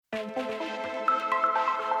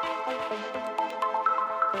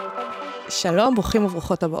שלום, ברוכים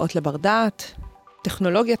וברוכות הבאות לבר דעת,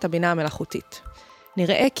 טכנולוגיית הבינה המלאכותית.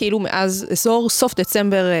 נראה כאילו מאז אזור סוף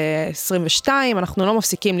דצמבר 22, אנחנו לא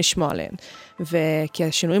מפסיקים לשמוע עליהן, וכי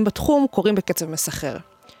השינויים בתחום קורים בקצב מסחרר.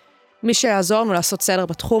 מי שיעזור לנו לעשות סדר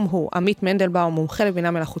בתחום הוא עמית מנדלבאום, מומחה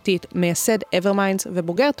לבינה מלאכותית, מייסד Everminds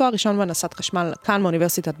ובוגר תואר ראשון בהנדסת חשמל כאן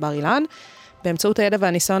מאוניברסיטת בר אילן. באמצעות הידע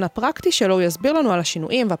והניסיון הפרקטי שלו הוא יסביר לנו על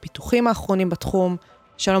השינויים והפיתוחים האחרונים בתחום.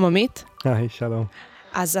 שלום עמית. היי, שלום.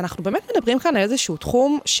 אז אנחנו באמת מדברים כאן על איזשהו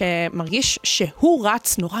תחום שמרגיש שהוא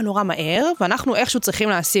רץ נורא מהר, ואנחנו איכשהו צריכים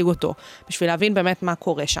להשיג אותו, בשביל להבין באמת מה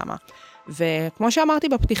קורה שם. וכמו שאמרתי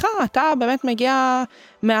בפתיחה, אתה באמת מגיע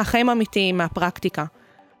מהחיים האמיתיים, מהפרקטיקה.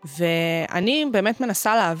 ואני באמת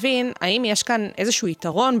מנסה להבין, האם יש כאן איזשהו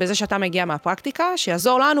יתרון בזה שאתה מגיע מהפרקטיקה,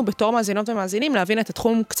 שיעזור לנו בתור מאזינות ומאזינים להבין את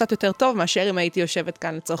התחום קצת יותר טוב, מאשר אם הייתי יושבת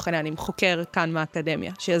כאן לצורך העניין עם חוקר כאן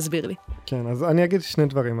מהאקדמיה, שיסביר לי. כן, אז אני אגיד שני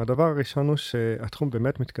דברים. הדבר הראשון הוא שהתחום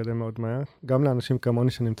באמת מתקדם מאוד מהר, גם לאנשים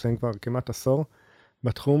כמוני שנמצאים כבר כמעט עשור,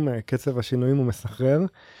 בתחום קצב השינויים הוא מסחרר.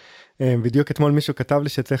 בדיוק אתמול מישהו כתב לי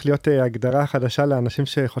שצריך להיות הגדרה חדשה לאנשים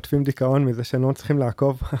שחוטפים דיכאון מזה שהם לא צריכים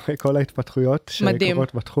לעקוב אחרי כל ההתפתחויות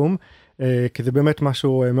שקורות בתחום, כי זה באמת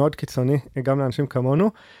משהו מאוד קיצוני, גם לאנשים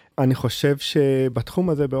כמונו. אני חושב שבתחום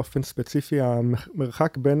הזה באופן ספציפי,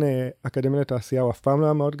 המרחק בין אקדמיה לתעשייה הוא אף פעם לא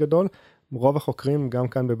היה מאוד גדול. רוב החוקרים, גם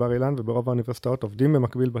כאן בבר אילן וברוב האוניברסיטאות, עובדים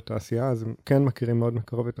במקביל בתעשייה, אז הם כן מכירים מאוד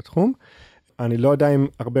מקרוב את התחום. אני לא יודע אם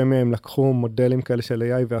הרבה מהם לקחו מודלים כאלה של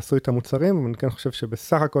AI ועשו את המוצרים, אבל אני כן חושב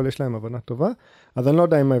שבסך הכל יש להם הבנה טובה, אז אני לא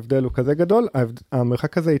יודע אם ההבדל הוא כזה גדול,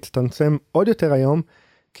 המרחק הזה יצטמצם עוד יותר היום,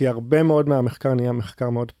 כי הרבה מאוד מהמחקר נהיה מחקר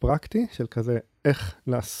מאוד פרקטי, של כזה איך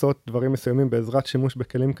לעשות דברים מסוימים בעזרת שימוש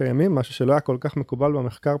בכלים קיימים, משהו שלא היה כל כך מקובל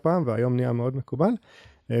במחקר פעם, והיום נהיה מאוד מקובל,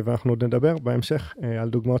 ואנחנו עוד נדבר בהמשך על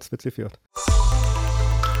דוגמאות ספציפיות.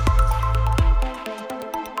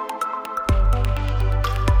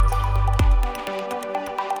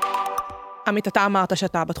 עמית, אתה אמרת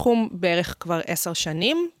שאתה בתחום בערך כבר 10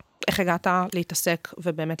 שנים. איך הגעת להתעסק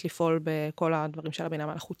ובאמת לפעול בכל הדברים של הבינה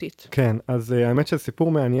מלאכותית? כן, אז האמת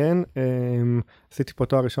שסיפור מעניין. עשיתי פה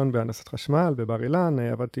תואר ראשון בהנדסת חשמל בבר אילן,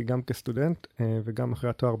 עבדתי גם כסטודנט וגם אחרי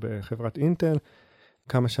התואר בחברת אינטל,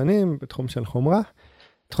 כמה שנים בתחום של חומרה.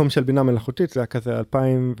 תחום של בינה מלאכותית, זה היה כזה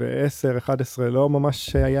 2010-2011, לא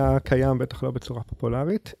ממש היה קיים, בטח לא בצורה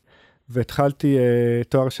פופולרית. והתחלתי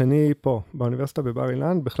תואר שני פה, באוניברסיטה בבר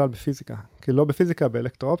אילן, בכלל בפיזיקה. כי לא בפיזיקה,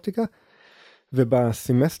 באלקטרואופטיקה.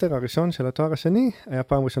 ובסמסטר הראשון של התואר השני, היה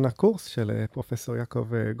פעם ראשונה קורס של פרופסור יעקב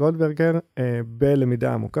גולדברגר,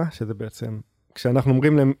 בלמידה עמוקה, שזה בעצם, כשאנחנו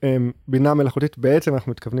אומרים בינה מלאכותית, בעצם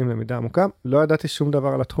אנחנו מתכוונים למידה עמוקה. לא ידעתי שום דבר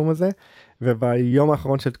על התחום הזה, וביום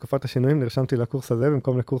האחרון של תקופת השינויים, נרשמתי לקורס הזה,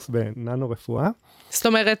 במקום לקורס בננו רפואה. זאת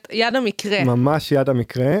אומרת, יד המקרה. ממש יד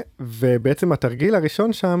המקרה, ובעצם התרגיל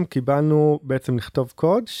הראשון שם, קיבלנו בעצם לכתוב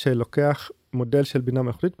קוד, שלוקח מודל של בינה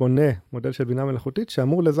מלאכותית, בונה מודל של בינה מלאכותית,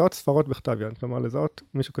 שאמור לזהות ספרות בכתב יד. כלומר, לזהות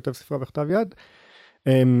מישהו כותב ספרה בכתב יד,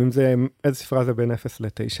 אם זה, איזה ספרה זה בין 0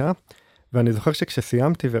 ל-9. ואני זוכר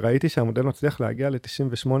שכשסיימתי וראיתי שהמודל מצליח להגיע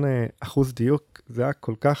ל-98% דיוק, זה היה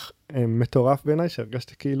כל כך מטורף בעיניי,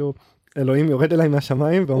 שהרגשתי כאילו אלוהים יורד אליי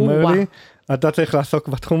מהשמיים ואומר לי, אתה צריך לעסוק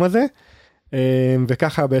בתחום הזה.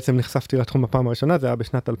 וככה בעצם נחשפתי לתחום בפעם הראשונה, זה היה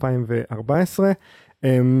בשנת 2014.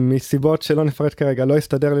 מסיבות שלא נפרט כרגע, לא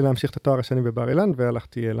הסתדר לי להמשיך את התואר השני בבר אילן,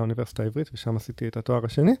 והלכתי לאוניברסיטה העברית, ושם עשיתי את התואר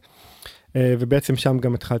השני. ובעצם שם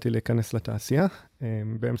גם התחלתי להיכנס לתעשייה.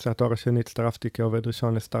 באמצע התואר השני הצטרפתי כעובד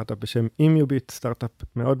ראשון לסטארט-אפ בשם אימיוביט, סטארט-אפ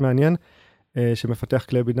מאוד מעניין, שמפתח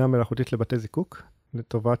כלי בינה מלאכותית לבתי זיקוק,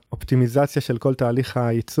 לטובת אופטימיזציה של כל תהליך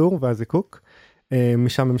הייצור והזיקוק.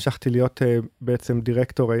 משם המשכתי להיות בעצם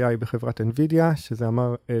דירקטור AI בחברת NVIDIA, שזה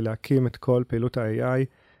אמר להקים את כל פעילות ה-AI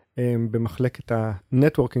במחלקת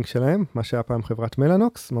הנטוורקינג שלהם, מה שהיה פעם חברת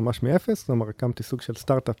מלנוקס, ממש מאפס, כלומר הקמתי סוג של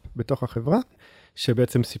סטארט-אפ בתוך החברה,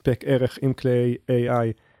 שבעצם סיפק ערך עם כלי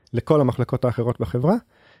AI לכל המחלקות האחרות בחברה,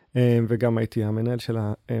 וגם הייתי המנהל של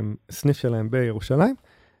הסניף שלהם בירושלים,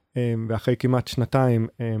 ואחרי כמעט שנתיים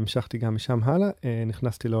המשכתי גם משם הלאה,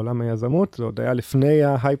 נכנסתי לעולם היזמות, זה עוד היה לפני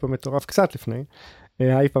ההייפ המטורף, קצת לפני,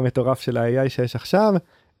 ההייפ המטורף של ה-AI שיש עכשיו,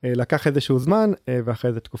 לקח איזשהו זמן, ואחרי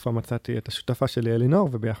איזו תקופה מצאתי את השותפה שלי אלינור,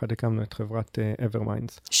 וביחד הקמנו את חברת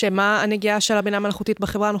Everminds. שמה הנגיעה של הבינה מלאכותית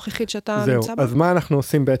בחברה הנוכחית שאתה נמצא בה? אז מה אנחנו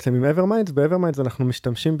עושים בעצם עם Everminds? ב-Everminds אנחנו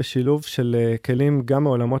משתמשים בשילוב של כלים גם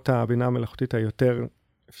מעולמות הבינה המלאכותית היותר,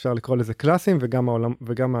 אפשר לקרוא לזה קלאסיים,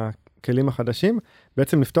 וגם הכלים החדשים,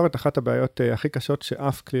 בעצם לפתור את אחת הבעיות הכי קשות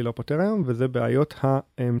שאף כלי לא פותר היום, וזה בעיות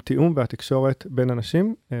התיאום והתקשורת בין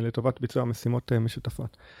אנשים, לטובת ביצוע משימות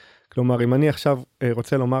משותפות. כלומר, אם אני עכשיו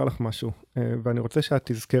רוצה לומר לך משהו, ואני רוצה שאת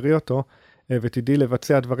תזכרי אותו, ותדעי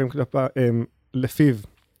לבצע דברים לפיו,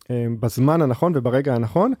 בזמן הנכון וברגע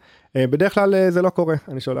הנכון. בדרך כלל זה לא קורה,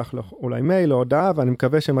 אני שולח לו אולי מייל או הודעה, ואני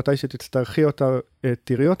מקווה שמתי שתצטרכי אותה,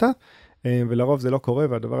 תראי אותה, ולרוב זה לא קורה,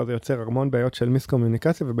 והדבר הזה יוצר המון בעיות של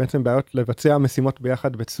מיסקומוניקציה, ובעצם בעיות לבצע משימות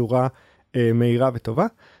ביחד בצורה מהירה וטובה.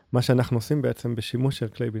 מה שאנחנו עושים בעצם בשימוש של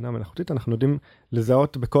כלי בינה מלאכותית, אנחנו יודעים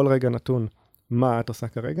לזהות בכל רגע נתון מה את עושה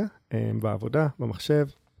כרגע, בעבודה, במחשב,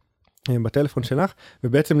 בטלפון שלך,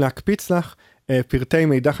 ובעצם להקפיץ לך פרטי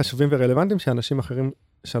מידע חשובים ורלוונטיים שאנשים אחרים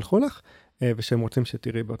שלחו לך, ושהם רוצים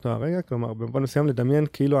שתראי באותו הרגע. כלומר, במובן מסוים לדמיין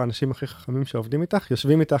כאילו האנשים הכי חכמים שעובדים איתך,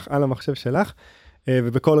 יושבים איתך על המחשב שלך,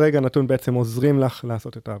 ובכל רגע נתון בעצם עוזרים לך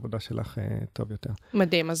לעשות את העבודה שלך טוב יותר.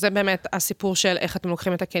 מדהים, אז זה באמת הסיפור של איך אתם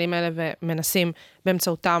לוקחים את הכלים האלה ומנסים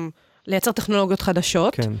באמצעותם לייצר טכנולוגיות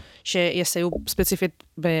חדשות, כן. שיסייעו ספציפית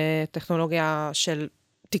בטכנולוגיה של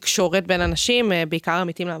תקשורת בין אנשים, בעיקר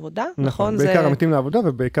עמיתים לעבודה, נכון? בעיקר עמיתים לעבודה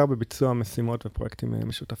ובעיקר בביצוע משימות ופרויקטים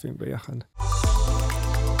משותפים ביחד.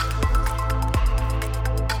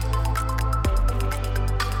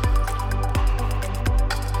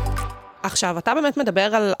 עכשיו, אתה באמת מדבר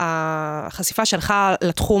על החשיפה שלך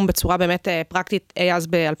לתחום בצורה באמת פרקטית אז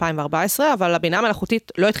ב-2014, אבל הבינה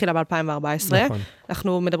המלאכותית לא התחילה ב-2014. נכון.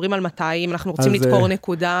 אנחנו מדברים על מתי, אם אנחנו רוצים לתפור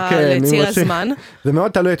נקודה לציר הזמן. זה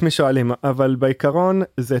מאוד תלוי את מי שואלים, אבל בעיקרון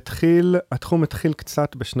התחום התחיל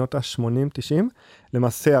קצת בשנות ה-80-90,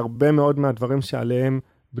 למעשה הרבה מאוד מהדברים שעליהם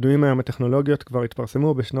בנויים היום הטכנולוגיות כבר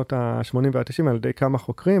התפרסמו בשנות ה-80 וה-90 על ידי כמה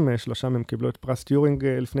חוקרים, 3 מהם קיבלו את פרס טיורינג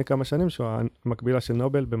לפני כמה שנים, שהוא המקבילה של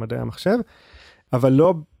נובל במדעי המחשב, אבל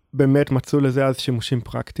לא באמת מצאו לזה אז שימושים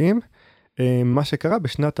פרקטיים. מה שקרה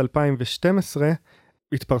בשנת 2012,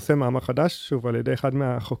 התפרסם מאמר חדש, שוב על ידי אחד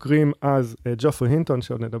מהחוקרים אז, ג'ופרי הינטון,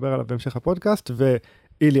 שעוד נדבר עליו בהמשך הפודקאסט,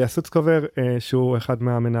 ואיליה סוצקובר, שהוא אחד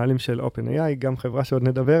מהמנהלים של OpenAI, גם חברה שעוד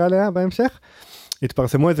נדבר עליה בהמשך.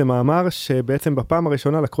 התפרסמו איזה מאמר שבעצם בפעם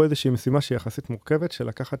הראשונה לקחו איזושהי משימה שהיא יחסית מורכבת, של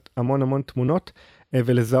לקחת המון תמונות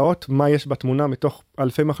ולזהות מה יש בתמונה מתוך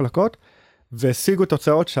אלפי מחלקות, והשיגו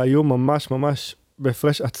תוצאות שהיו ממש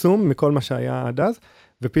בהפרש עצום מכל מה שהיה עד אז,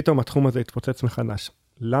 ופתאום התחום הזה התפוצץ מחדש.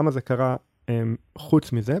 למה זה קרה?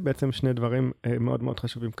 חוץ מזה, בעצם שני דברים מאוד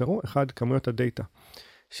חשובים קרו. אחד, כמויות הדאטה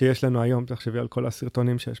שיש לנו היום, תחשבי על כל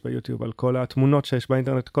הסרטונים שיש ביוטיוב, על כל התמונות שיש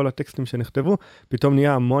באינטרנט, כל הטקסטים שנכתבו, פתאום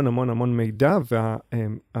נהיה המון מידע,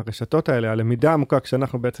 והרשתות האלה, הלמידה עמוקה,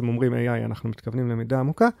 כשאנחנו בעצם אומרים AI, אנחנו מתכוונים למידה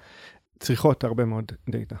עמוקה, צריכות הרבה מאוד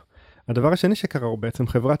דאטה. הדבר השני שקרה הוא בעצם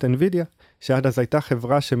חברת NVIDIA, שעד אז הייתה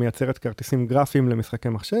חברה שמייצרת כרטיסים גרפיים למשחקי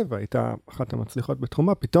מחשב, והייתה אחת המצליחות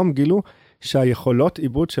בתחומה, פתאום גילו שהיכולות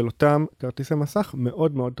עיבוד של אותם כרטיסי מסך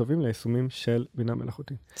מאוד טובים ליישומים של בינה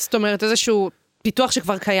מלאכותית. זאת אומרת, איזשהו פיתוח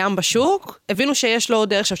שכבר קיים בשוק, הבינו שיש לו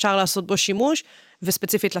דרך שאפשר לעשות בו שימוש,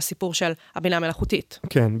 וספציפית לסיפור של הבינה המלאכותית.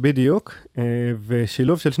 כן, בדיוק,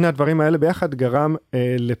 ושילוב של שני הדברים האלה ביחד גרם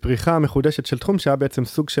לפריחה מחודשת של תחום, שהיה בעצם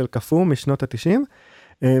סוג של קפוא משנות ה-90,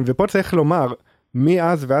 ופה צריך לומר,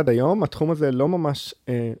 מאז ועד היום, התחום הזה לא ממש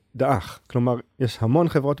דאח. כלומר, יש המון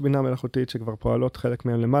חברות בינה מלאכותית שכבר פועלות חלק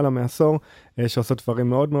מהם למעלה מעשור, שעושות דברים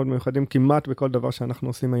מאוד מיוחדים, כמעט בכל דבר שאנחנו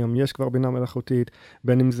עושים היום יש כבר בינה מלאכותית,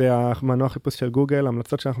 בין אם זה המנוע חיפוש של גוגל,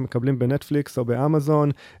 המלצות שאנחנו מקבלים בנטפליקס או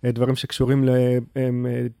באמזון, דברים שקשורים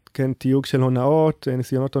תיוג של הונאות,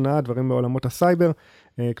 ניסיונות הונאה, דברים בעולמות הסייבר.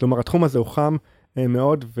 כלומר, התחום הזה הוא חם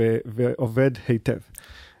מאוד ועובד היטב.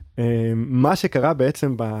 מה שקרה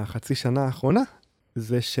בעצם בחצי שנה האחרונה,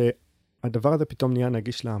 זה שהדבר הזה פתאום נהיה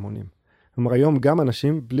נגיש להמונים. כלומר, היום גם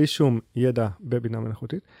אנשים בלי שום ידע בבינה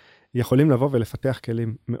מלאכותית, יכולים לבוא ולפתח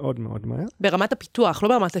כלים מאוד מהר. ברמת הפיתוח, לא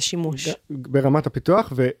ברמת השימוש. ברמת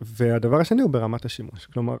הפיתוח, והדבר השני הוא ברמת השימוש.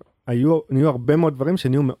 כלומר, נהיו הרבה מאוד דברים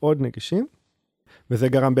שנהיו מאוד נגישים, וזה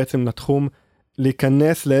גרם בעצם לתחום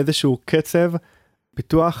להיכנס לאיזשהו קצב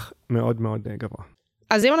פיתוח מאוד גבוה.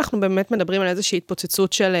 אז אם אנחנו באמת מדברים על איזושהי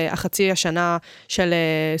התפוצצות של החצי השנה של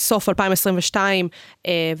סוף 2022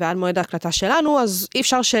 ועד מועד ההקלטה שלנו, אז אי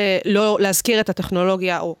אפשר שלא להזכיר את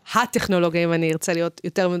הטכנולוגיה, או הטכנולוגיה, אם אני ארצה להיות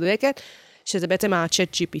יותר מדויקת, שזה בעצם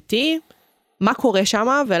ה-Chat GPT. מה קורה שם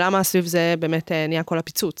ולמה סביב זה באמת נהיה כל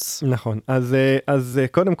הפיצוץ? נכון, אז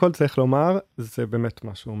קודם כל צריך לומר, זה באמת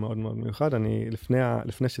משהו מאוד מיוחד. אני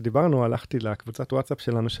לפני שדיברנו, הלכתי לקבוצת וואטסאפ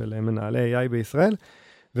שלנו של מנהלי AI בישראל,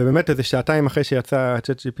 ובאמת איזה שעתיים אחרי שיצא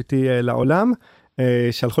ChatGPT לעולם,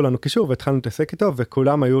 שלחו לנו קישור והתחלנו להתעסק איתו,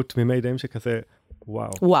 וכולם היו תמימי דעים שכזה,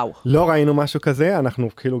 וואו. לא ראינו משהו כזה, אנחנו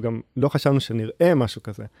כאילו גם לא חשבנו שנראה משהו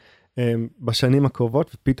כזה בשנים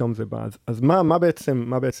הקרובות, ופתאום זה בא. אז מה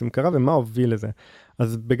בעצם קרה ומה הוביל לזה?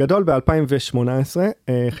 אז בגדול ב-2018,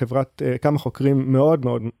 כמה חוקרים מאוד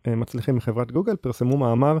מצליחים מחברת גוגל, פרסמו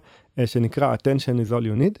מאמר שנקרא Attention is all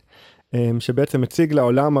you need, שבעצם מציג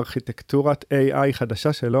לעולם ארכיטקטורת AI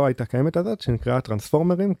חדשה שלא הייתה קיימת הזאת, שנקראה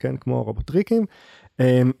טרנספורמרים, כן, כמו רובוטריקים,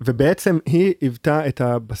 ובעצם היא היוותה את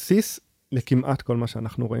הבסיס לכמעט כל מה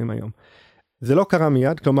שאנחנו רואים היום. זה לא קרה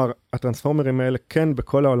מיד, כלומר, הטרנספורמרים האלה כן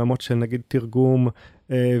בכל העולמות של נגיד תרגום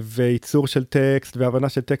וייצור של טקסט והבנה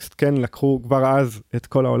של טקסט, כן לקחו כבר אז את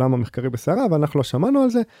כל העולם המחקרי בסערה, אבל אנחנו לא שמענו על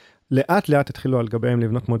זה, לאט לאט התחילו על גביהם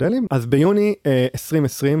לבנות מודלים. אז ביוני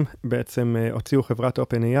 2020 בעצם הוציאו חברת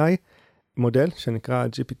OpenAI, מודל שנקרא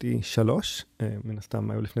GPT-3, מן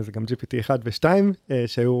הסתם היו לפני זה גם GPT-1 ו-2,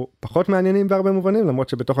 שהיו פחות מעניינים בהרבה מובנים, למרות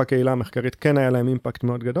שבתוך הקהילה המחקרית כן היה להם אימפקט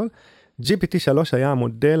מאוד גדול. GPT-3 היה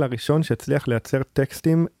המודל הראשון שהצליח לייצר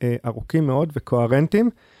טקסטים ארוכים מאוד וקוהרנטיים,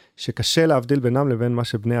 שקשה להבדיל בינם לבין מה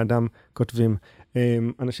שבני אדם כותבים.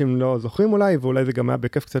 אנשים לא זוכרים אולי, ואולי זה גם היה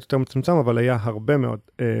בכיף קצת יותר מצומצם, אבל היה הרבה מאוד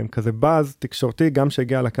כזה באז תקשורתי, גם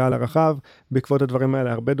שהגיע לקהל הרחב, בעקבות הדברים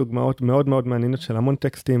האלה, הרבה דוגמאות מאוד מאוד מעניינות של המון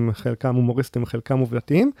טקסטים, חלקם הומוריסטים, חלקם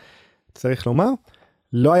עובדתיים, צריך לומר.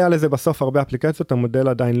 לא היה לזה בסוף הרבה אפליקציות, המודל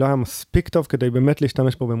עדיין לא היה מספיק טוב כדי באמת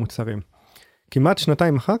להשתמש בו במוצרים. כמעט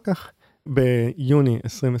שנתיים אחר כך, ביוני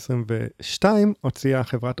 2022 הוציאה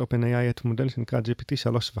חברת OpenAI את מודל שנקרא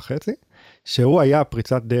GPT-3.5, שהוא היה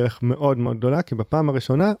פריצת דרך מאוד מאוד גדולה, כי בפעם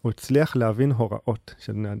הראשונה הוא הצליח להבין הוראות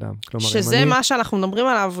של בני אדם. כלומר, שזה מה שאנחנו מדברים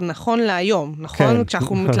עליו נכון להיום, נכון? כן,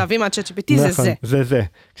 כשאנחנו מתלהבים עד ChatGPT זה נכון, זה. זה.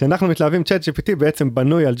 כשאנחנו מתלהבים ChatGPT בעצם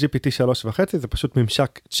בנוי על GPT-3.5, זה פשוט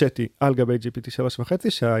ממשק צ'אטי על גבי GPT-3.5,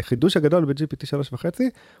 שהחידוש הגדול ב-GPT-3.5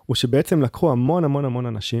 הוא שבעצם לקחו המון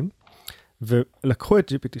אנשים, ולקחו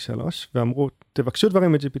את GPT-3 ואמרו, תבקשו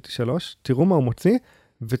דברים מ-GPT-3, תראו מה הוא מוציא,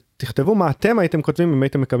 ותכתבו מה אתם הייתם כותבים אם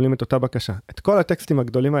הייתם מקבלים את אותה בקשה. את כל הטקסטים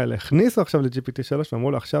הגדולים האלה הכניסו עכשיו ל-GPT-3,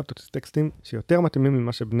 ואמרו לו עכשיו, תוציא טקסטים שיותר מתאימים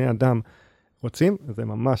למה שבני אדם רוצים, זה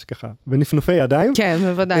ממש ככה, בנפנופי ידיים. כן,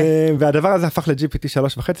 בוודאי. והדבר הזה הפך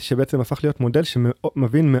ל-GPT-3.5, שבעצם הפך להיות מודל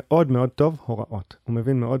שמבין מאוד מאוד טוב הוראות. הוא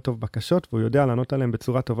מבין מאוד טוב בקשות, והוא יודע לענות עליהם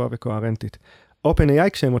בצורה טובה וקוהרנטית. OpenAI,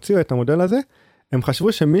 כשהם הוציאו את המודל הזה, הם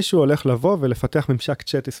חשבו שמישהו הולך לבוא ולפתח ממשק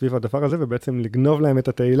צ'אטי סביב הדבר הזה, ובעצם לגנוב להם את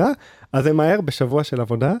התהילה, אז הם מהר בשבוע של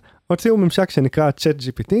עבודה, הוציאו ממשק שנקרא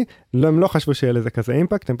ChatGPT, הם לא חשבו שיהיה לזה כזה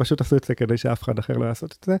אימפקט, הם פשוט עשו את זה כדי שאף אחד אחר לא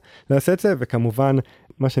יעשה את זה, וכמובן,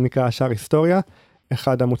 מה שנקרא השאר היסטוריה,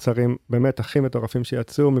 אחד המוצרים באמת הכי מטורפים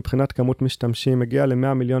שיצאו, מבחינת כמות משתמשים, מגיע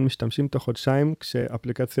ל100 מיליון משתמשים תוך חודשיים,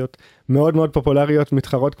 כשאפליקציות מאוד מאוד פופולריות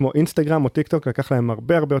מתחרות כמו אינסטגרם או טיק טוק, לקח להם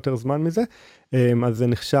הרבה יותר זמן מזה, אז זה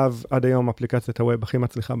נחשב עד היום אפליקציית הווב הכי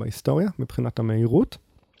מצליחה בהיסטוריה, מבחינת המהירות,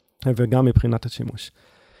 וגם מבחינת השימוש.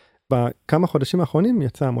 בכמה חודשים האחרונים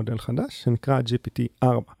יצא מודל חדש, שנקרא GPT-4,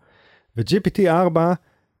 ו-GPT-4,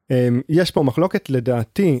 יש פה מחלוקת,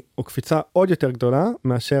 לדעתי, או קפיצה עוד יותר גדולה,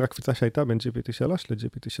 מאשר הקפיצה שהייתה בין GPT-3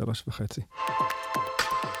 ל-GPT-3.5.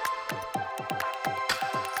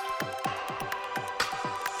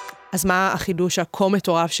 אז מה החידוש הכה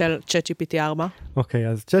מטורף של ChatGPT 4? אוקיי,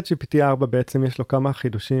 אז ChatGPT 4 בעצם יש לו כמה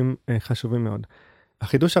חידושים חשובים מאוד.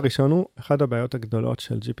 החידוש הראשון הוא, אחד הבעיות הגדולות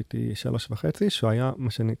של GPT 3.5, שהוא היה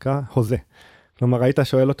מה שנקרא הוזה. כלומר, היית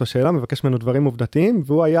שואל אותו שאלה, מבקש ממנו דברים עובדתיים,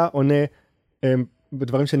 והוא היה עונה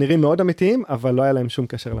בדברים שנראים מאוד אמיתיים, אבל לא היה להם שום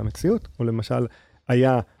קשר למציאות. הוא למשל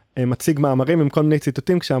היה מציג מאמרים עם כל מיני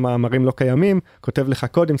ציטוטים, כשהמאמרים לא קיימים, כותב לך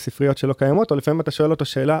קוד עם ספריות שלא קיימות, או לפעמים אתה שואל אותו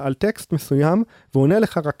שאלה על טקסט מסוים, והוא עונה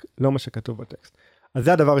לך רק לא מה שכתוב בטקסט. אז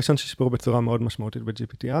זה הדבר הראשון ששיפרו בצורה מאוד משמעותית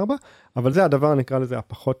ב-GPT-4, אבל זה הדבר, נקרא לזה,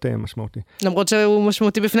 הפחות משמעותי. למרות שהוא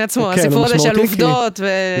משמעותי בפני עצמו, הסיפור הזה של עובדות.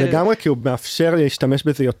 לגמרי, כי הוא מאפשר להשתמש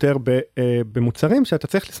בזה יותר במוצרים שאתה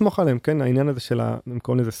צריך לסמוך עליהם, כן? העניין הזה של, הם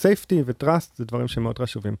קוראים לזה safety ו-trust, זה דברים שמאוד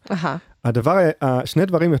חשובים. שני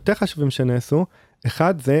דברים יותר חשובים שנעשו,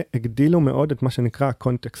 אחד זה הגדילו מאוד את מה שנקרא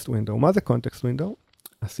context window. מה זה context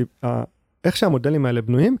window? איך שהמודלים האלה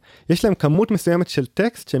בנויים, יש להם כמות מסוימת של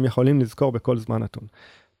טקסט שהם יכולים לזכור בכל זמן נתון.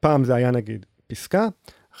 פעם זה היה נגיד פסקה,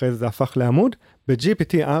 אחרי זה הפך לעמוד,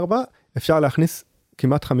 ב-GPT-4 אפשר להכניס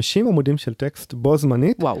כמעט 50 עמודים של טקסט בו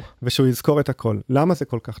זמנית, ושהוא יזכור את הכל. למה זה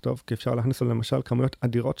כל כך טוב? כי אפשר להכניס לו למשל כמויות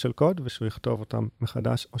אדירות של קוד, ושהוא יכתוב אותם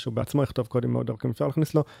מחדש, או שהוא בעצמו יכתוב קודים מאוד ארוכים, אפשר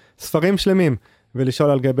להכניס לו ספרים שלמים, ולשאול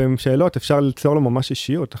על גביהם שאלות, אפשר ליצור לו ממש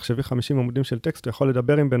אישיות, תחשבי 50 עמודים של טקסט, הוא יכול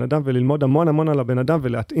לדבר עם בן אדם וללמוד המון על הבן אדם,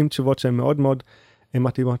 ולהתאים תשובות שהן מאוד מאוד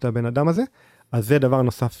מתאימות לבן אדם הזה. אז זה דבר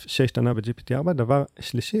נוסף שהשתנה ב-GPT-4. דבר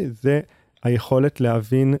שלישי, זה היכולת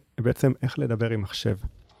להבין בעצם איך לדבר עם מחשב.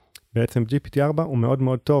 בעצם GPT-4 הוא מאוד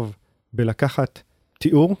מאוד טוב בלקחת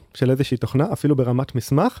תיאור של איזושהי תוכנה, אפילו ברמת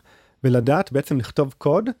מסמך, ולדעת בעצם לכתוב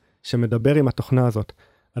קוד שמדבר עם התוכנה הזאת.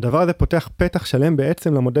 הדבר הזה פותח פתח שלם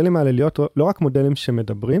בעצם למודלים האלה להיות לא רק מודלים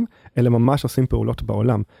שמדברים, אלא ממש עושים פעולות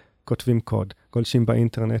בעולם. כותבים קוד, גולשים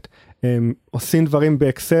באינטרנט, עושים דברים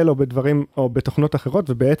באקסל או בדברים או בתוכנות אחרות,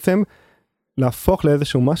 ובעצם להפוך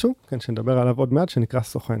לאיזשהו משהו, כן, שנדבר עליו עוד מעט, שנקרא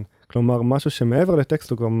סוכן. כלומר, משהו שמעבר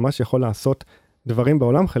לטקסט הוא כבר ממש יכול לעשות דברים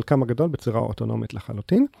בעולם, חלקם הגדול בצורה אוטונומית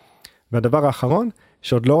לחלוטין. והדבר האחרון,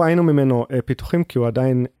 שעוד לא ראינו ממנו פיתוחים, כי הוא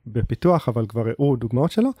עדיין בפיתוח, אבל כבר ראו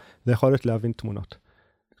דוגמאות שלו, זה יכולת להבין תמונות.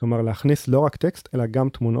 כלומר, להכניס לא רק טקסט, אלא גם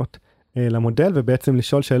תמונות למודל, ובעצם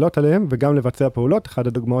לשאול שאלות עליהם, וגם לבצע פעולות. אחת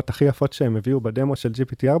הדוגמאות הכי יפות שהם הביאו בדמו של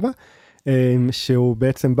GPT-4, שהוא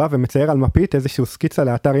בעצם בא ומצייר על מפית איזשהו סקיצה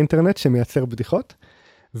לאתר אינטרנט שמייצר בדיחות,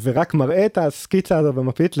 ורק מראה את הסקיצה הזו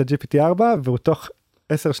במפית ל-GPT-4, והוא תוך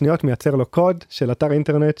 10 שניות מייצר לו קוד של אתר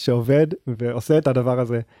אינטרנט שעובד, ועושה את הדבר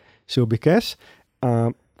הזה שהוא ביקש.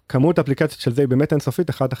 כמות אפליקציות של זה היא באמת אינסופית,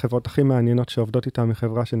 אחת החברות הכי מעניינות שעובדות איתה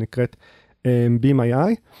מחברה שנקראת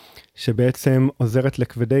BeamAI, שבעצם עוזרת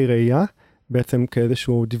לכבדי ראייה, בעצם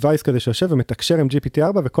כאיזשהו device כזה שיושב ומתקשר עם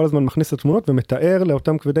GPT-4, וכל הזמן מכניס לתמונות ומתאר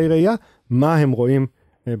לאותם כבדי ראייה, מה הם רואים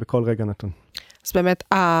בכל רגע נתון. אז באמת,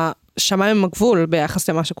 השמיים הם הגבול ביחס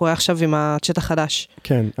למה שקורה עכשיו עם הצ'אט החדש.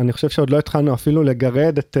 כן, אני חושב שעוד לא התחלנו אפילו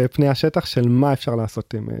לגרד את פני השטח של מה אפשר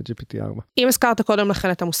לעשות עם GPT-4. אם הזכרת קודם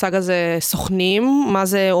לכן את המושג הזה סוכנים, מה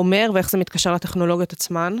זה אומר ואיך זה מתקשר לטכנולוגיות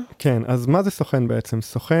עצמן? כן, אז מה זה סוכן בעצם?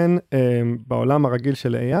 סוכן בעולם הרגיל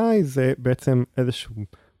של AI זה בעצם איזשהו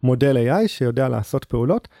מודל AI שיודע לעשות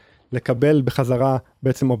פעולות, לקבל בחזרה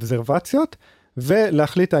בעצם אובזרבציות,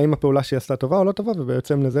 ולהחליט האם הפעולה שהיא עשתה טובה או לא טובה,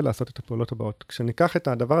 ובעצם לזה לעשות את הפעולות הבאות. כשניקח את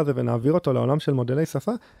הדבר הזה ונעביר אותו לעולם של מודלי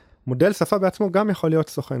שפה, מודל שפה בעצמו גם יכול להיות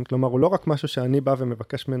סוכן, כלומר הוא לא רק משהו שאני בא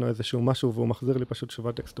ומבקש ממנו איזשהו משהו, והוא מחזיר לי פשוט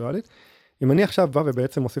תשובה טקסטואלית. אם אני עכשיו בא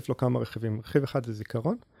ובעצם מוסיף לו כמה רכיבים, רכיב אחד זה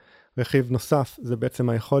זיכרון, רכיב נוסף זה בעצם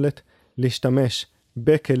היכולת להשתמש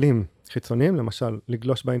בכלים חיצוניים, למשל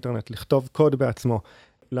לגלוש באינטרנט, לכתוב קוד בעצמו,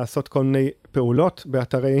 לעשות כל מיני פעולות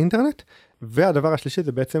באתרי אינטרנט, והדבר השלישי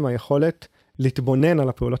זה בעצם היכולת להתבונן על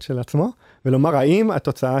הפעולות של עצמו, ולומר האם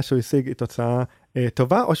התוצאה שהוא השיג היא תוצאה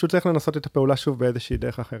טובה, או שהוא צריך לנסות את הפעולה שוב באיזושהי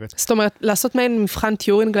דרך אחרת. זאת אומרת, לעשות מעין מבחן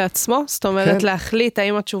טיורינג לעצמו? זאת אומרת, כן. להחליט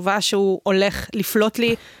האם התשובה שהוא הולך לפלוט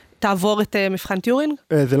לי, תעבור את מבחן טיורינג?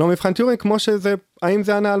 זה לא מבחן טיורינג, כמו שזה, האם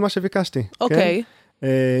זה ענה על מה שביקשתי. אוקיי. כן?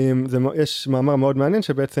 יש מאמר מאוד מעניין,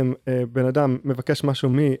 שבעצם בן אדם מבקש משהו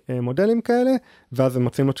ממודלים כאלה, ואז הם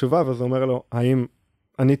מוצאים לו תשובה, ואז הוא אומר לו, האם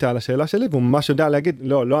ענית על השאלה שלי, והוא ממש יודע להגיד,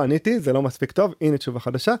 לא עניתי, זה לא מספיק טוב, הנה תשובה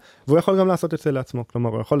חדשה, והוא יכול גם לעשות את זה לעצמו, כלומר,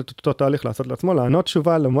 הוא יכול את אותו תהליך לעשות לעצמו, לענות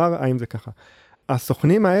תשובה, לומר, האם זה ככה.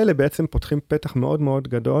 הסוכנים האלה בעצם פותחים פתח מאוד מאוד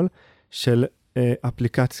גדול של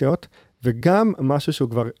אפליקציות, וגם משהו שהוא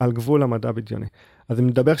כבר על גבול המדע בדיוני. אז אם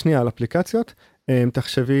נדבר שנייה על אפליקציות,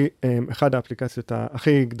 תחשבי, אחד האפליקציות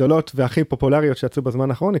הכי גדולות והכי פופולריות שיצאו בזמן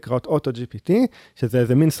האחרון, נקראות AutoGPT, שזה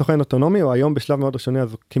איזה מין סוכן אוטונומי, או היום בשלב מאוד ראשוני,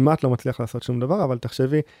 אז הוא כמעט לא מצליח לעשות שום דבר, אבל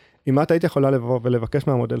תחשבי, אם את היית יכולה לבוא ולבקש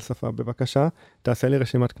מהמודל שפה, בבקשה, תעשה לי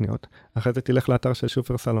רשימת קניות, אחרי זה תלך לאתר של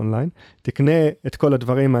שופרסל אונליין, תקנה את כל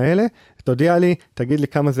הדברים האלה, תודיע לי, תגיד לי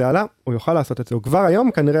כמה זה עלה, הוא יוכל לעשות את זה. הוא כבר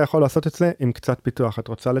היום כנראה יכול לעשות את זה עם קצת פיתוח. את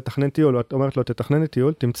רוצה לתכנן טיול, את אומרת לו, תתכנן את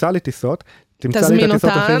טיול, תמצא לי טיסות, תמצא לי את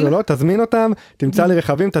הטיסות הכי גדולות, תזמין אותם, תמצא לי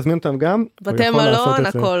רכבים, תזמין אותם גם. בתי מלון,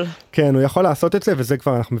 הכל. כן, הוא יכול לעשות את זה, וזה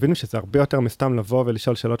כבר, אנחנו מבינים שזה הרבה יותר מסתם לבוא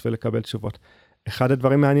ולשאול שאלות ולקבל תשובות. אחד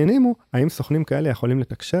הדברים מעניינים הוא, האם סוכנים כאלה יכולים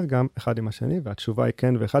לתקשר גם אחד עם השני, והתשובה היא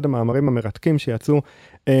כן, ואחד המאמרים המרתקים שיצאו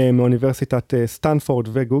מאוניברסיטת סטנפורד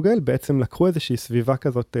וגוגל, בעצם לקחו איזושהי סביבה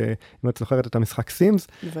כזאת, אם את זוכרת את המשחק סימס,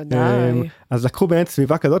 בוודאי. אז לקחו באמת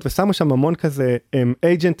סביבה כזאת, ושמו שם המון כזה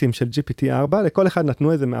אייג'נטים של GPT-4, לכל אחד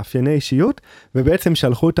נתנו איזה מאפייני אישיות, ובעצם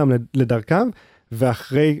שלחו אותם לדרכם,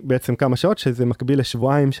 ואחרי בעצם כמה שעות, שזה מקביל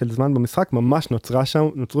לשבועיים של זמן במשחק, ממש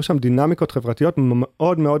נוצרו שם דינמיקות חברתיות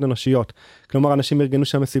מאוד מאוד אנושיות. כלומר, אנשים ארגנו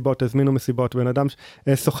שם מסיבות, הזמינו מסיבות, בן אדם,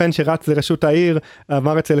 סוכן שרץ לרשות העיר,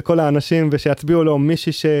 אמר אצל כל האנשים, ושיצביעו לו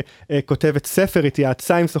מישהי שכותבת ספר,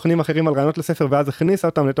 התייעצה עם סוכנים אחרים על רעיונות לספר, ואז הכניסה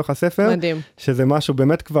אותם לתוך הספר. מדהים. שזה משהו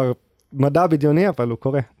באמת כבר מדע בדיוני, אבל הוא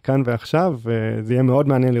קורה כאן ועכשיו, וזה יהיה מאוד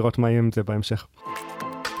מעניין לראות מה יהיה עם זה בהמשך.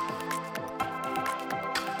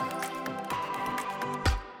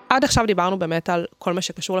 עד עכשיו דיברנו באמת על כל מה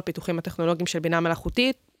שקשור לפיתוחים הטכנולוגיים של בינה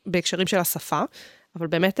מלאכותית, בהקשרים של השפה, אבל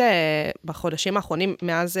באמת בחודשים האחרונים,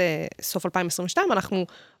 מאז סוף 2022, אנחנו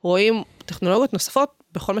רואים טכנולוגיות נוספות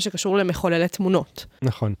בכל מה שקשור למחוללי תמונות.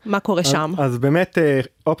 נכון. מה קורה שם? אז באמת,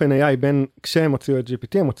 OpenAI, כשהם הוציאו את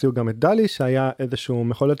GPT, הם הוציאו גם את דלי, שהיה איזשהו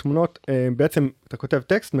מחולל תמונות, בעצם אתה כותב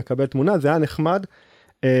טקסט, מקבל תמונה, זה היה נחמד,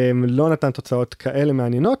 לא נתן תוצאות כאלה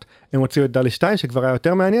מעניינות, הם הוציאו את דלי 2 שכבר היה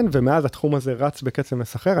יותר מעניין, ומאז התחום הזה רץ בקצב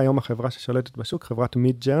מסחר, היום החברה ששולטת בשוק, חברת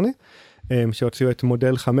מידג'רני, שהוציאו את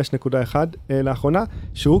מודל 5.1 לאחרונה,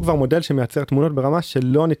 שהוא כבר מודל שמייצר תמונות ברמה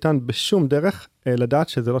שלא ניתן בשום דרך לדעת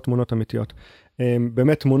שזה לא תמונות אמיתיות.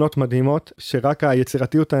 באמת תמונות מדהימות, שרק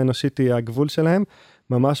היצירתיות האנושית היא הגבול שלהם,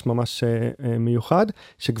 ממש ממש מיוחד,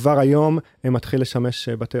 שכבר היום מתחיל לשמש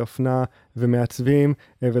בתי אופנה ומעצבים,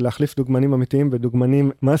 ולהחליף דוגמנים אמיתיים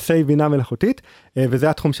ודוגמנים מעשי בינה מלאכותית, וזה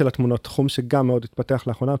התחום של התמונות, תחום שגם מאוד התפתח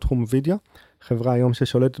לאחרונה, תחום וידאו, חברה היום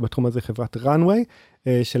ששולטת בתחום הזה, חברת runway,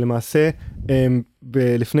 שלמעשה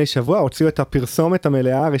לפני שבוע הוציאו את הפרסומת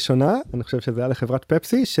המלאה הראשונה, אני חושב שזה היה לחברת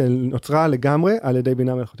פפסי, שנוצרה לגמרי על ידי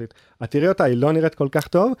בינה מלאכותית. את תראי אותה, היא לא נראית כל כך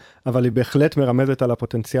טוב, אבל היא בהחלט מרמזת על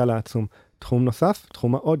הפוטנציאל העצום. תחום נוסף,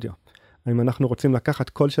 תחום האודיו. אם אנחנו רוצים לקחת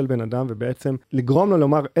קול של בן אדם, ובעצם לגרום לו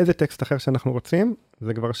לומר איזה טקסט אחר שאנחנו רוצים,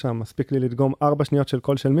 זה כבר שם, מספיק לי לדגום 4 שניות של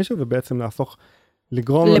קול של מישהו, ובעצם להפוך,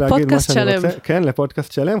 לגרום לו להגיד מה שאני רוצה. כן,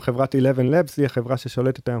 לפודקאסט שלם, חברת 11 Labs, היא החברה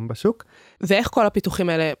ששולטת היום בשוק. ואיך כל הפיתוחים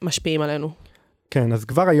האלה משפיעים עלינו? כן, אז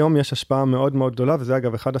כבר היום יש השפעה מאוד מאוד גדולה, וזה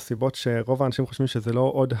אגב אחד הסיבות שרוב האנשים חושבים שזה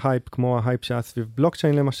לא עוד הייפ, כמו ההייפ שהיה סביב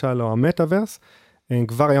בלוקצ'יין למשל, או המטאברס,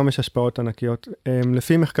 כבר היום יש השפעות ענקיות.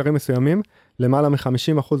 לפי מחקרים מסוימים, למעלה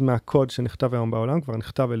מ-50% מהקוד שנכתב היום בעולם, כבר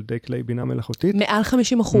נכתב על ידי כלי בינה מלאכותית. מעל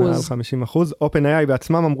 50%. מעל 50%. OpenAI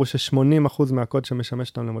בעצמם אמרו ש-80% מהקוד שמשמש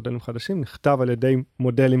אותם למודלים חדשים, נכתב על ידי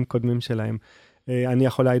מודלים קודמים שלהם. אני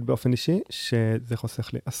יכול להעיד באופן אישי, שזה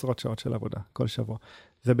חוסך לי עשרות שעות של עבודה, כל שבוע.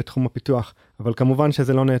 זה בתחום הפיתוח, אבל כמובן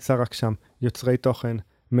שזה לא נעצר רק שם. יוצרי תוכן,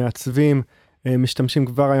 מעצבים, משתמשים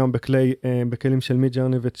כבר היום בכלים של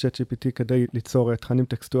מידג'רני ו-ChatGPT כדי ליצור תכנים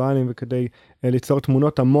טקסטואליים וכדי ליצור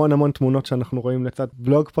תמונות, המון תמונות שאנחנו רואים לצד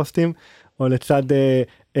בלוג פוסטים או לצד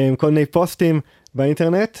כל מיני פוסטים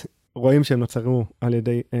באינטרנט, רואים שהם נוצרו על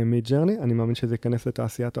ידי מידג'רני. אני מאמין שזה ייכנס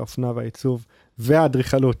לתעשיית האופנה והעיצוב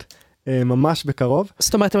והאדריכלות ממש בקרוב.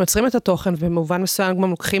 זאת אומרת, הם יוצרים את התוכן ובמובן מסוים גם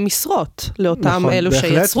לוקחים משרות לאותם אלו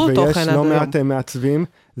שיצרו תוכן. ויש לא מעט מעצבים.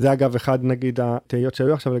 זה אגב אחד נגיד התהיות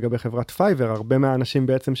שהיו עכשיו לגבי חברת פייבר, הרבה מהאנשים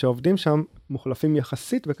בעצם שעובדים שם מוחלפים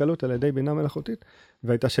יחסית בקלות על ידי בינה מלאכותית,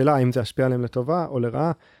 והייתה שאלה האם זה ישפיע עליהם לטובה או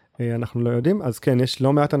לרעה, אנחנו לא יודעים, אז כן, יש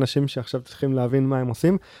לא מעט אנשים שעכשיו צריכים להבין מה הם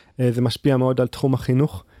עושים, זה משפיע מאוד על תחום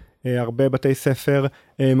החינוך, הרבה בתי ספר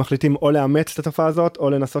מחליטים או לאמץ את התופעה הזאת, או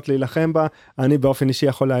לנסות להילחם בה. אני באופן אישי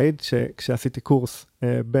יכול להעיד שכשעשיתי קורס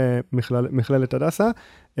במכללת הדסה,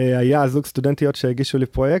 היה זוג סטודנטיות שהגישו לי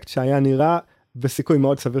פרויקט שהיה נראה בסיכוי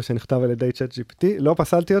מאוד סביר שנכתב על ידי ChatGPT, לא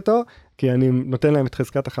פסלתי אותו, כי אני נותן להם את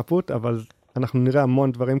חזקת החפות, אבל אנחנו נראה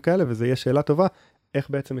המון דברים כאלה, וזה יהיה שאלה טובה, איך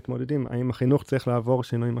בעצם מתמודדים, האם החינוך צריך לעבור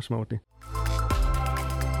שינוי משמעותי.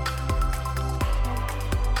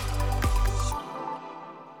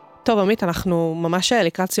 טוב, עמית, אנחנו ממש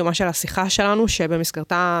לקראת סיומה של השיחה שלנו,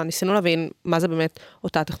 שבמסגרתה ניסינו להבין מה זה באמת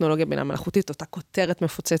אותה טכנולוגיה בינה מלאכותית, אותה כותרת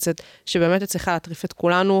מפוצצת, שבאמת צריכה להטריף את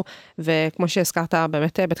כולנו, וכמו שהזכרת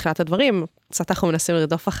באמת בתחילת הדברים, קצת אנחנו מנסים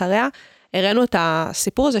לרדוף אחריה, הראינו את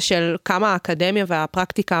הסיפור הזה של כמה האקדמיה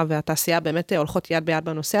והפרקטיקה והתעשייה באמת הולכות יד ביד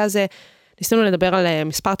בנושא הזה, ניסינו לדבר על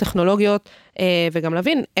מספר טכנולוגיות, וגם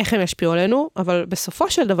להבין איך הם ישפיעו עלינו, אבל בסופו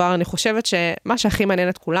של דבר אני חושבת שמה שהכי מעניין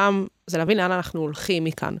את כולם, זה להבין לאן אנחנו הולכים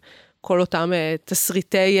מכאן. כל אותם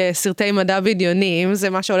סרטי מדע בדיוניים, זה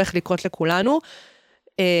מה שהולך לקרות לכולנו.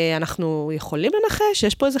 אנחנו יכולים לנחש,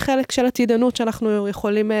 יש פה איזה חלק של עתידנות שאנחנו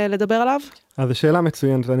יכולים לדבר עליו? אז זו שאלה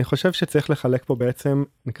מצוינת, ואני חושב שצריך לחלק פה בעצם,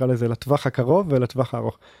 נקרא לזה, לטווח הקרוב ולטווח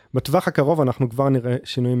הארוך. בטווח הקרוב אנחנו כבר נראה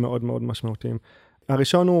שינויים מאוד מאוד משמעותיים.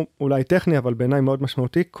 הראשון הוא אולי טכני, אבל בעיניי מאוד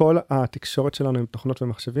משמעותי, כל התקשורת שלנו עם תוכנות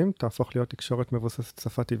ומחשבים, תהפוך להיות תקשורת מבוססת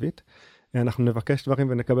שפה טבעית. אנחנו נבקש דברים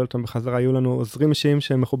ונקבל אותם בחזרה, יהיו לנו עוזרים אישיים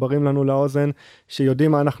שמחוברים לנו לאוזן,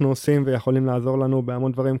 שיודעים מה אנחנו עושים ויכולים לעזור לנו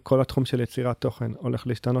בהמון דברים. כל התחום של יצירת תוכן הולך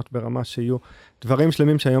להשתנות ברמה שיהיו דברים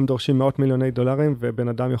שלמים שהיום דורשים $100 מיליון, ובן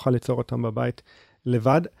אדם יוכל ליצור אותם בבית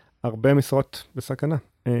לבד. הרבה משרות בסכנה.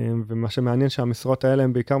 ומה שמעניין שהמשרות האלה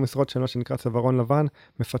הם בעיקר משרות שלנו שנקרא צווארון לבן,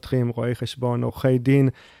 מפתחים, רואי חשבון, עורכי דין,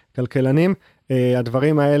 כלכלנים.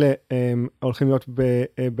 הדברים האלה הולכים להיות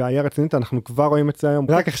בעיה רצינית, אנחנו כבר רואים את זה היום.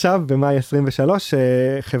 רק עכשיו, במאי 23,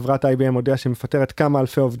 חברת IBM הודיעה שמפטרת כמה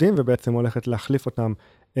אלפי עובדים, ובעצם הולכת להחליף אותם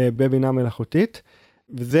בבינה מלאכותית.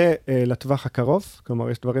 וזה לטווח הקרוב, כלומר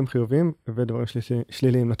יש דברים חיוביים ודברים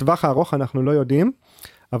שליליים. לטווח הארוך אנחנו לא יודעים,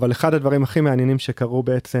 אבל אחד הדברים הכי מעניינים שקרו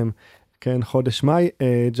בעצם, כן, חודש מאי,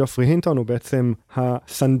 ג'ופרי הינטון הוא בעצם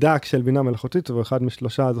הסנדק של בינה מלאכותית, הוא אחד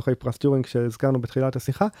משלושה זוכי פרס טיורינג שהזכרנו בתחילת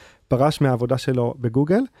השיחה, פרש מהעבודה שלו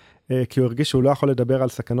בגוגל, כי הוא הרגיש שהוא לא יכול לדבר על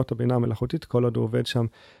סכנות הבינה המלאכותית, כל עוד הוא עובד שם.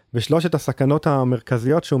 ושלושת הסכנות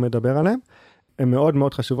המרכזיות שהוא מדבר עליהן, הן מאוד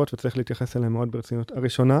מאוד חשובות וצריך להתייחס אליהן מאוד ברצינות.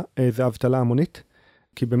 הראשונה, זה אבטלה המונית,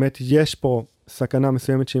 כי באמת יש פה סכנה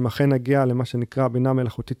מסוימת שאם אכן נגיע למה שנקרא בינה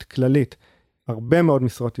מלאכותית כללית, הרבה מאוד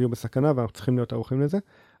משרות יהיו בסכנה ואנחנו צריכים להיות ערוכים לזה.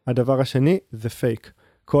 הדבר השני זה פייק.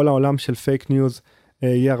 כל העולם של פייק ניוז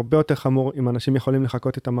יהיה הרבה יותר חמור, אם אנשים יכולים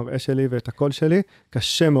לחכות את המראה שלי ואת הקול שלי,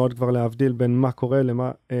 קשה מאוד כבר להבדיל בין מה קורה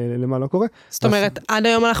למה לא קורה. זאת אומרת, עד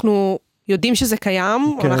היום אנחנו יודעים שזה קיים,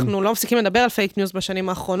 כן. אנחנו לא מפסיקים לדבר על פייק ניוז בשנים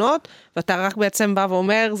האחרונות, ואתה רק בעצם בא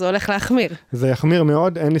ואומר, זה הולך להחמיר. זה יחמיר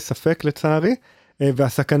מאוד, אין לי ספק לצערי,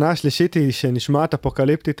 והסכנה השלישית היא שנשמעת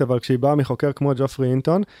אפוקליפטית, אבל כשהיא באה מחוקר כמו ג'ופרי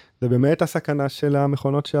אינטון, זה באמת הסכנה של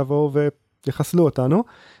המכונות שיבואו ויחסלו אותנו,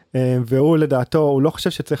 והוא לדעתו, הוא לא חושב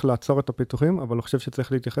שצריך לעצור את הפיתוחים, אבל הוא חושב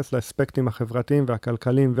שצריך להתייחס לאספקטים החברתיים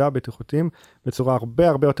והכלכליים והבטיחותיים, בצורה הרבה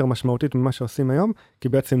הרבה יותר משמעותית ממה שעושים היום, כי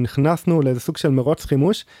בעצם נכנסנו לאיזה סוג של מרוץ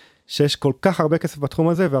חימוש, שיש כל כך הרבה כסף בתחום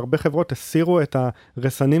הזה, והרבה חברות הסירו את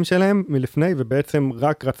הרסנים שלהם מלפני, ובעצם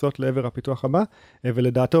רק רצות לעבר הפיתוח הבא,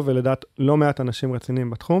 ולדעתו ולדעת לא מעט אנשים רציניים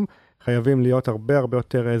בתחום, חייבים להיות הרבה הרבה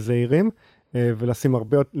יותר זהירים, ולשים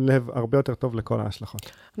לב הרבה יותר טוב לכל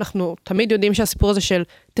ההשלכות. אנחנו תמיד יודעים שהסיפור הזה של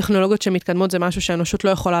טכנולוגיות שמתקדמות זה משהו שהאנושות לא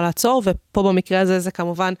יכולה לעצור, ופה במקרה הזה זה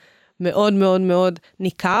כמובן מאוד מאוד מאוד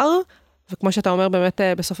ניכר, וכמו שאתה אומר באמת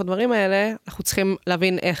בסוף הדברים האלה, אנחנו צריכים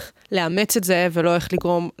להבין איך לאמץ את זה, ולא איך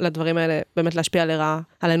לגרום לדברים האלה באמת להשפיע לרעה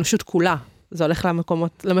על האנושות כולה. זה הולך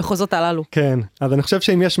למחוזות הללו. כן, אז אני חושב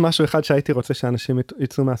שאם יש משהו אחד שהייתי רוצה שאנשים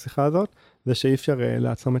יצאו מהשיחה הזאת, זה שאי אפשר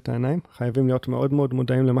לעצום את העיניים, חייבים להיות מאוד מאוד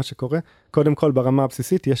מודעים למה שקורה. קודם כל ברמה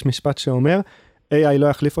הבסיסית יש משפט שאומר, AI לא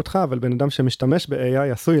יחליף אותך, אבל בן אדם שמשתמש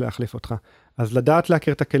ב-AI עשוי להחליף אותך. אז לדעת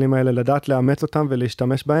להכיר את הכלים האלה, לדעת לאמץ אותם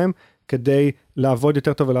ולהשתמש בהם, כדי לעבוד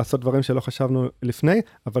יותר טוב ולעשות דברים שלא חשבנו לפני,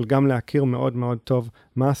 אבל גם להכיר מאוד מאוד טוב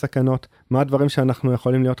מה הסכנות, מה הדברים שאנחנו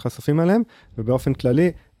יכולים להיות חשופים עליהם, ובאופן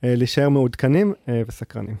כללי להישאר מעודכנים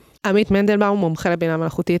וסקרנים. עמית מנדלבאום, מומחה לבינה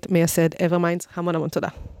מלאכותית, מייסד Everminds, המון המון תודה.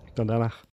 תודה לך.